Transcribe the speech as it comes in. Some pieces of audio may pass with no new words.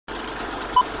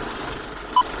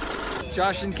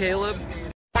Josh and Caleb.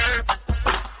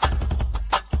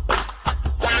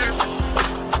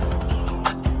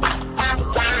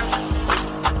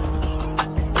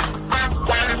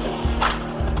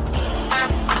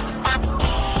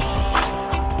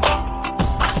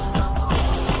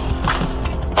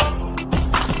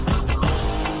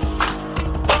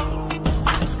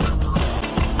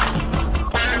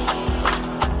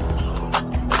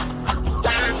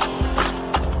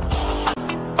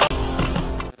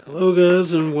 Hello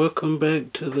guys, and welcome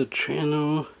back to the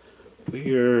channel.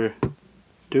 We are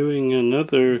doing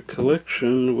another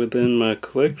collection within my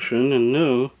collection, and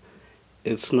no,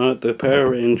 it's not the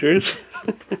Power Rangers.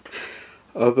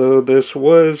 Although this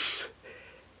was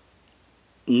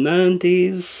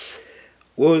 90s.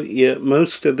 Well, yeah,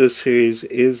 most of the series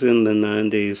is in the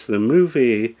 90s. The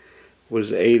movie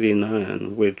was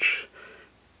 89, which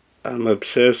I'm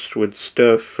obsessed with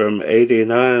stuff from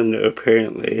 89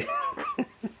 apparently.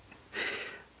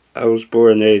 I was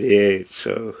born 88,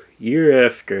 so year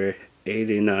after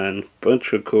 89,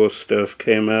 bunch of cool stuff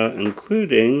came out,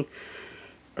 including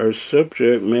our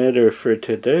subject matter for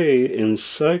today,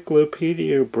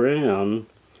 Encyclopedia Brown,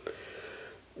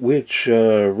 which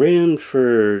ran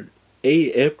for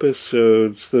 8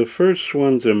 episodes. The first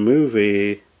one's a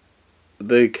movie.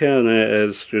 They count it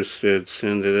as just an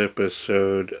extended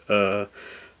episode.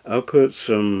 I'll put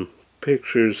some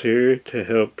pictures here to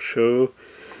help show.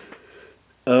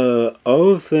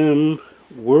 All of them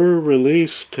were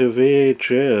released to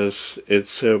VHS,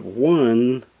 except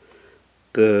one,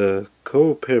 the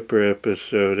Culpepper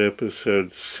episode,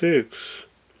 episode 6.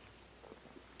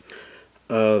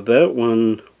 That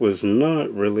one was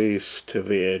not released to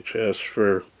VHS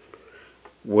for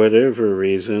whatever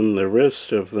reason. The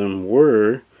rest of them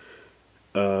were.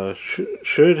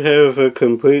 Should have a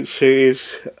complete series,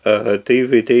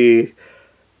 DVD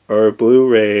or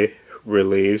Blu-ray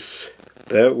release.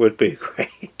 That would be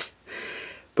great.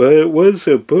 But it was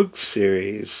a book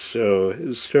series, so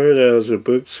it started out as a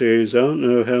book series. I don't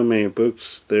know how many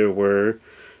books there were.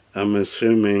 I'm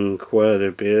assuming quite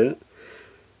a bit.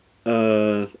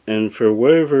 And for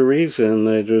whatever reason,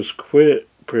 they just quit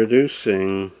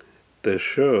producing the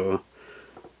show.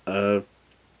 I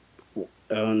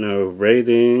don't know,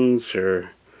 ratings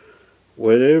or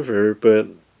whatever, but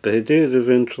they did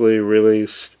eventually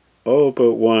release all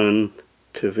but one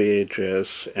to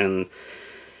VHS. And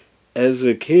as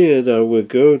a kid, I would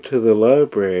go to the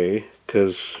library,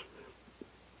 because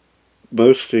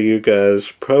most of you guys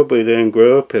probably didn't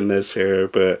grow up in this era,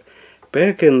 but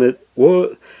back in the,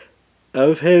 well,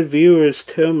 I've had viewers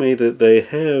tell me that they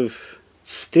have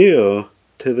still,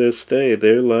 to this day,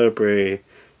 their library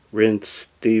rents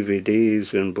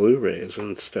DVDs and Blu-rays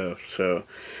and stuff, so.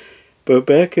 But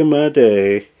back in my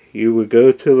day, you would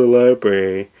go to the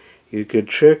library, you could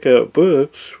check out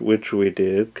books, which we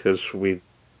did, because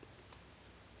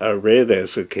I read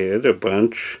as a kid a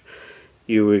bunch.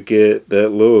 You would get that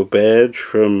little badge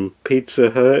from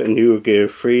Pizza Hut, and you would get a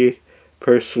free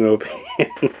personal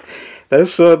pen.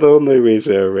 That's not the only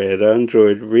reason I read. I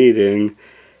enjoyed reading.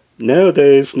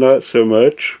 Nowadays, not so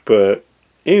much, but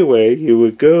anyway, you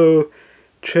would go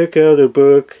check out a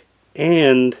book,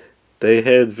 and they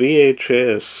had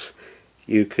VHS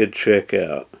you could check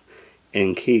out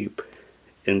and keep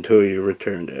until you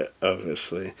returned it,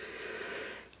 obviously.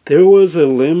 There was a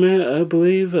limit, I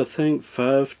believe. I think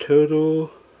 5 total,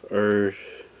 or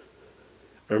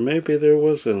maybe there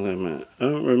was a limit. I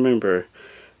don't remember,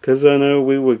 because I know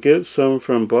we would get some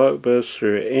from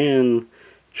Blockbuster and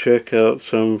check out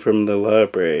some from the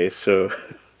library, so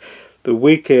the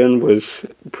weekend was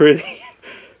pretty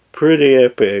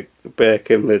epic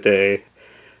back in the day.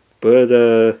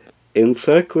 But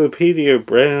Encyclopedia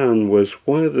Brown was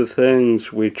one of the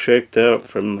things we checked out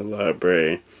from the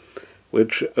library,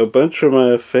 which a bunch of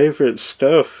my favorite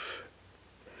stuff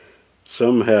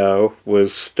somehow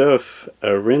was stuff I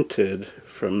rented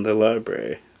from the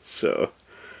library. So,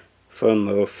 fun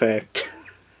little fact.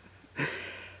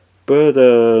 But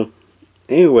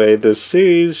anyway, the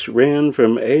series ran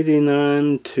from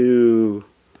 89 to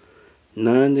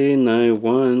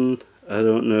 91. I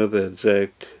don't know the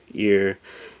exact year.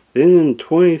 Then in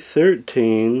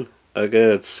 2013, I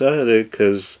got excited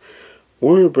because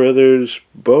Warner Brothers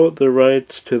bought the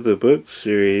rights to the book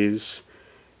series,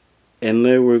 and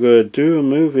they were going to do a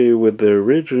movie with the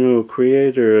original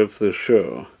creator of the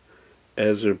show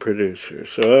as a producer.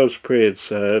 So I was pretty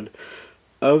excited.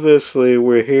 Obviously,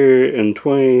 we're here in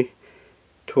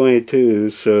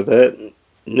 2022, so that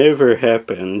never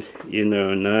happened,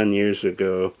 9 years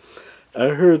ago. I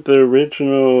heard the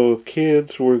original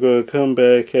kids were going to come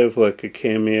back, have like a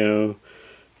cameo,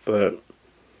 but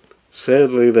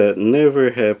Sadly, that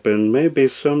never happened. Maybe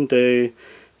someday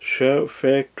Shout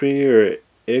Factory or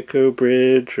Echo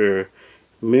Bridge or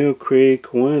Mill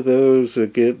Creek, one of those will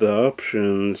get the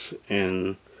options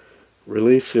and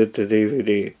release it to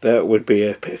DVD. That would be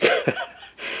epic.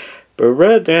 But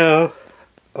right now,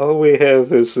 all we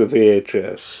have is the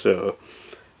VHS, so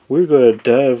we're going to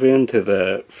dive into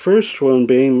that. First one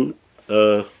being,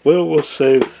 well, we'll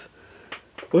save,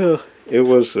 well, it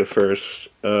was the first.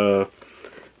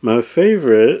 My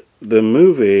favorite, the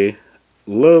movie,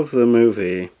 love the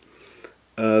movie.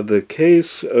 The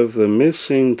Case of the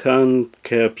Missing Time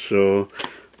Capsule,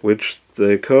 which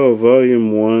they call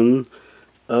Volume 1.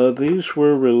 These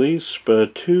were released by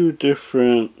two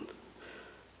different,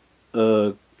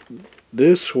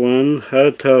 this one,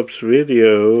 High Tops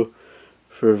Video,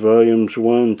 for Volumes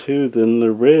 1 and 2, then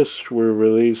the rest were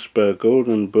released by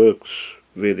Golden Books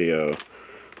Video.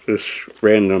 Just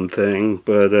random thing,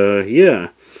 but yeah.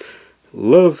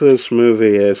 Love this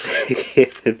movie as a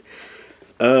kid.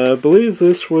 I believe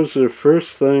this was the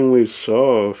first thing we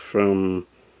saw from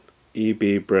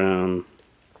E.B. Brown.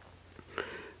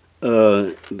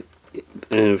 And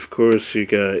of course you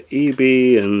got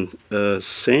E.B. and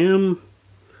Sam,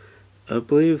 I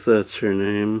believe that's her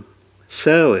name.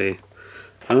 Sally.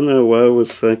 I don't know why I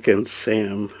was thinking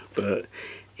Sam, but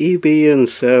E.B. and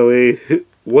Sally,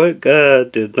 what guy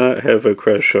did not have a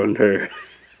crush on her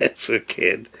as a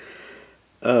kid?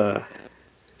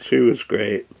 She was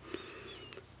great.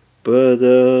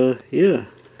 But, yeah.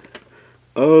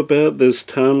 All about this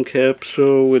time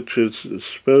capsule, which is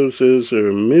supposes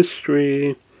a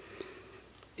mystery.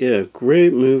 Yeah,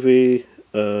 great movie.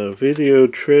 Video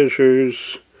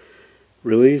treasures.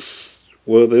 Released,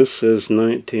 well, this says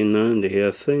 1990.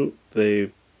 I think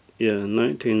they, yeah,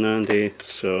 1990.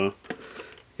 So,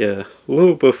 yeah, a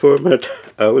little before my time.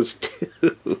 I was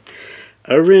 2.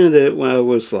 I rented it when I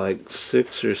was like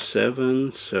 6 or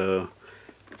 7, so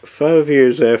 5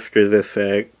 years after the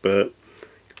fact, but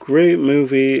great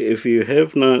movie. If you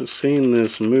have not seen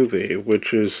this movie,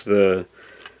 which is the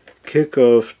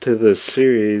kickoff to the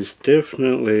series,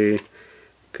 definitely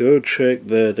go check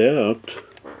that out.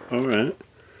 Alright.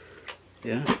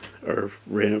 Yeah. Or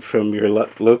rent from your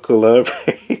local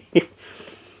library.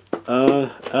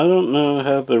 I don't know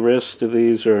how the rest of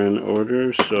these are in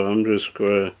order, so I'm just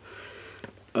going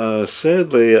to...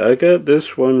 sadly, I got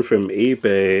this one from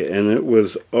eBay, and it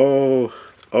was all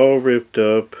ripped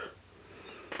up.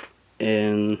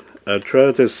 And I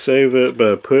tried to save it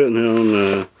by putting it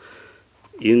on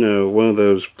you know, one of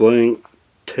those blank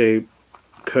tape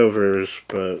covers,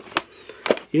 but,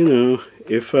 you know,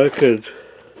 if I could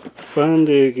find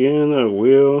it again, I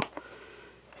will.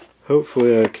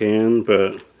 Hopefully I can,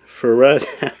 but for right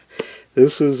now,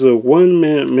 this is a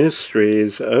 1-minute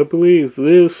mysteries. I believe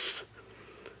this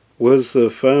was the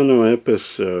final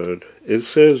episode. It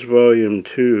says volume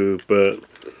 2, but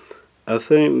I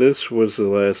think this was the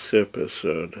last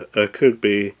episode. I could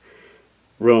be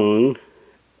wrong,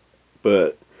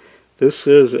 but this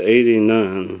says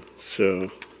 89, so,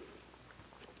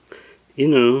 you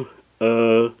know,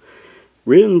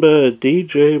 written by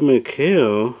DJ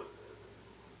McHale.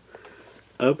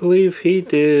 I believe he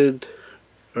did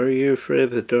Are You Afraid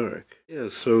of the Dark? Yeah,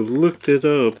 so looked it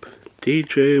up.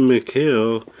 DJ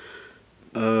McHale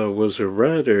was a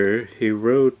writer. He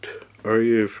wrote Are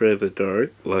You Afraid of the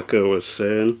Dark, like I was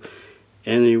saying,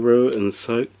 and he wrote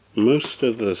most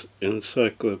of the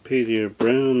Encyclopedia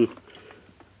Brown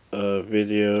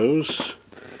videos.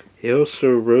 He also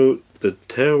wrote the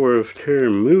Tower of Terror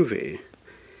movie.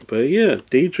 But yeah,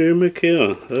 DJ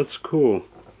McHale, that's cool.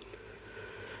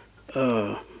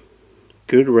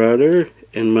 Good writer,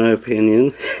 in my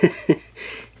opinion.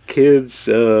 Kids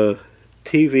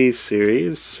TV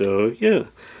series, so yeah.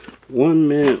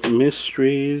 1-minute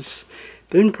mysteries.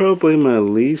 Then probably my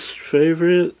least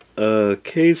favorite,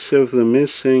 Case of the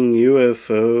Missing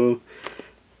UFO.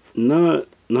 Not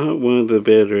one of the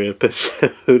better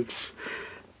episodes.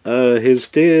 His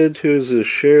dad, who's a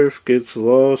sheriff, gets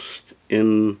lost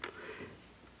in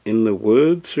the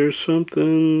woods or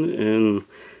something, and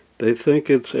they think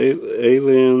it's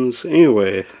aliens.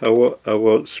 Anyway, I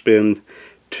won't spend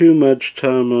too much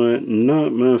time on it.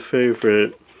 Not my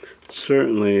favorite,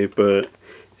 certainly, but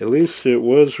at least it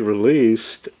was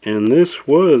released, and this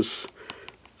was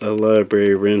a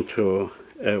library rental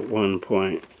at one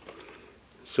point.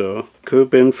 So, could have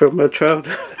been from my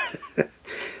childhood.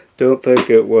 Don't think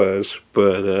it was,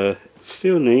 but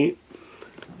still neat.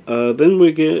 Then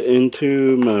we get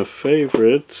into my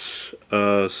favorites,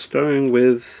 starting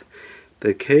with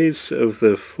The Case of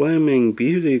the Flaming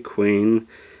Beauty Queen.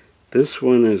 This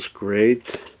one is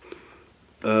great.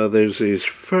 There's these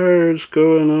fires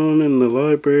going on in the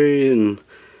library and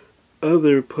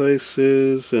other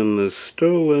places, and the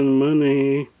stolen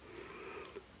money.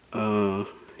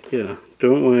 Yeah,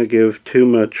 don't want to give too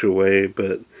much away,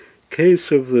 but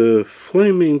Case of the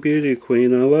Flaming Beauty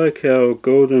Queen, I like how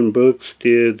Golden Books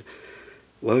did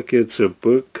like it's a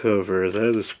book cover.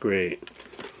 That is great.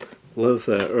 Love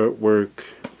that artwork.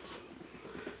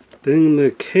 Then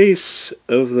the Case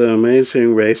of the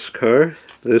Amazing Race Car.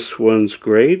 This one's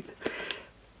great.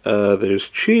 There's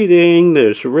cheating,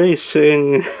 there's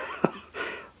racing,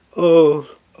 all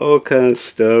kind of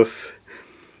stuff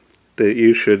that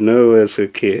you should know as a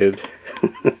kid.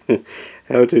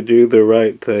 How to do the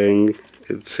right thing,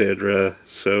 etc.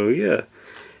 So yeah,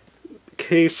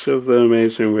 Case of the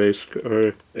Amazing Race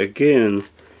Car. Again,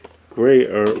 great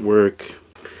artwork.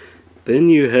 Then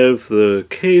you have the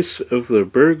Case of the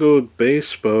Burgled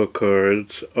Baseball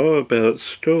Cards, all about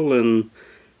stolen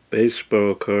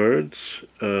baseball cards.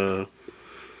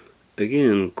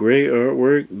 Again, great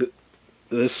artwork.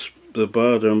 The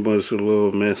bottom was a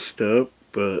little messed up,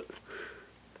 but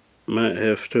might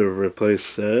have to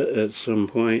replace that at some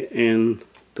point in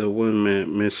the 1 Minute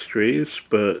Mysteries.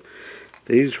 But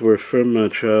these were from my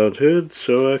childhood,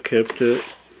 so I kept it.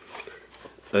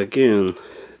 Again,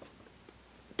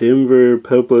 Denver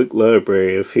Public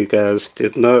Library, if you guys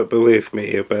did not believe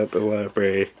me about the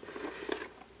library.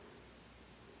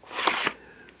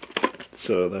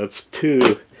 So that's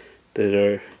 2 that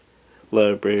are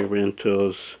library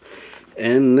rentals.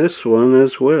 And this one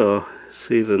as well.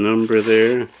 See the number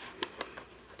there?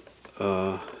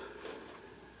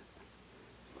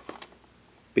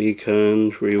 Be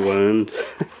kind, rewind.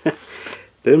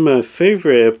 Then my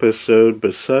favorite episode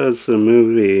besides the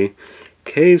movie,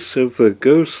 Case of the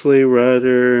Ghostly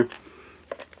Rider,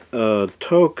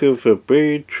 Talk of a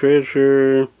Buried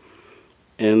Treasure,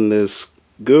 and this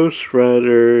Ghost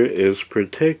Rider is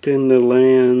protecting the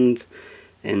land,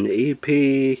 and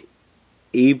EB,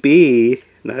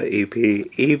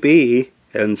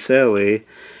 and Sally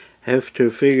have to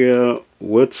figure out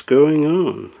what's going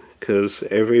on, because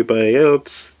everybody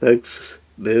else thinks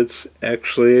that's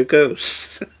actually a ghost.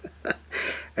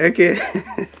 Again,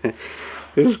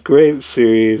 it's a great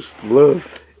series.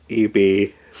 Love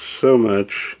EB so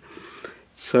much.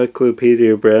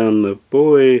 Encyclopedia Brown, the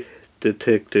boy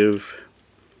detective.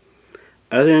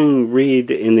 I didn't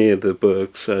read any of the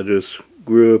books. I just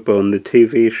grew up on the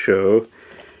TV show.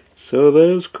 So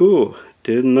that was cool.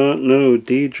 Did not know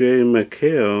DJ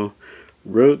McHale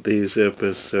wrote these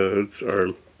episodes,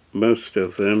 or most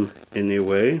of them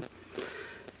anyway.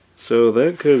 So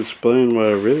that could explain why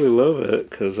I really love it,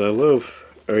 because I love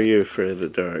Are You Afraid of the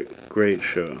Dark? Great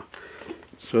show.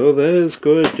 So that is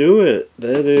going to do it.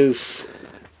 That's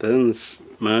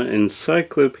my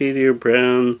Encyclopedia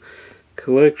Brown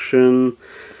collection.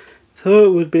 Thought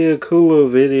it would be a cool little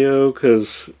video,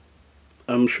 because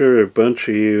I'm sure a bunch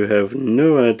of you have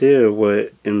no idea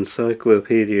what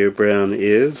Encyclopedia Brown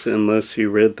is unless you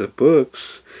read the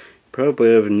books.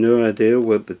 Probably have no idea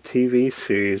what the TV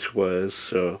series was,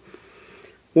 so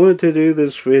wanted to do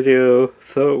this video,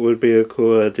 thought it would be a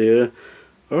cool idea.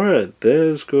 Alright, that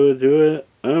is going to do it.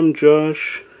 I'm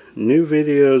Josh. New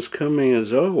videos coming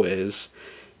as always.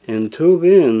 Until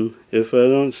then, if I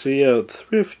don't see you out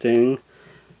thrifting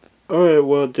or at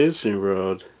Walt Disney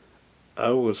World,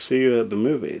 I will see you at the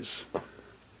movies.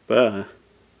 Bye.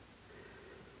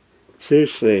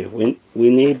 Seriously, we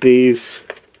need these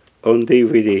on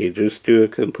DVD. Just do a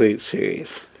complete series.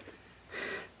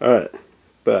 Alright,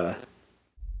 bye.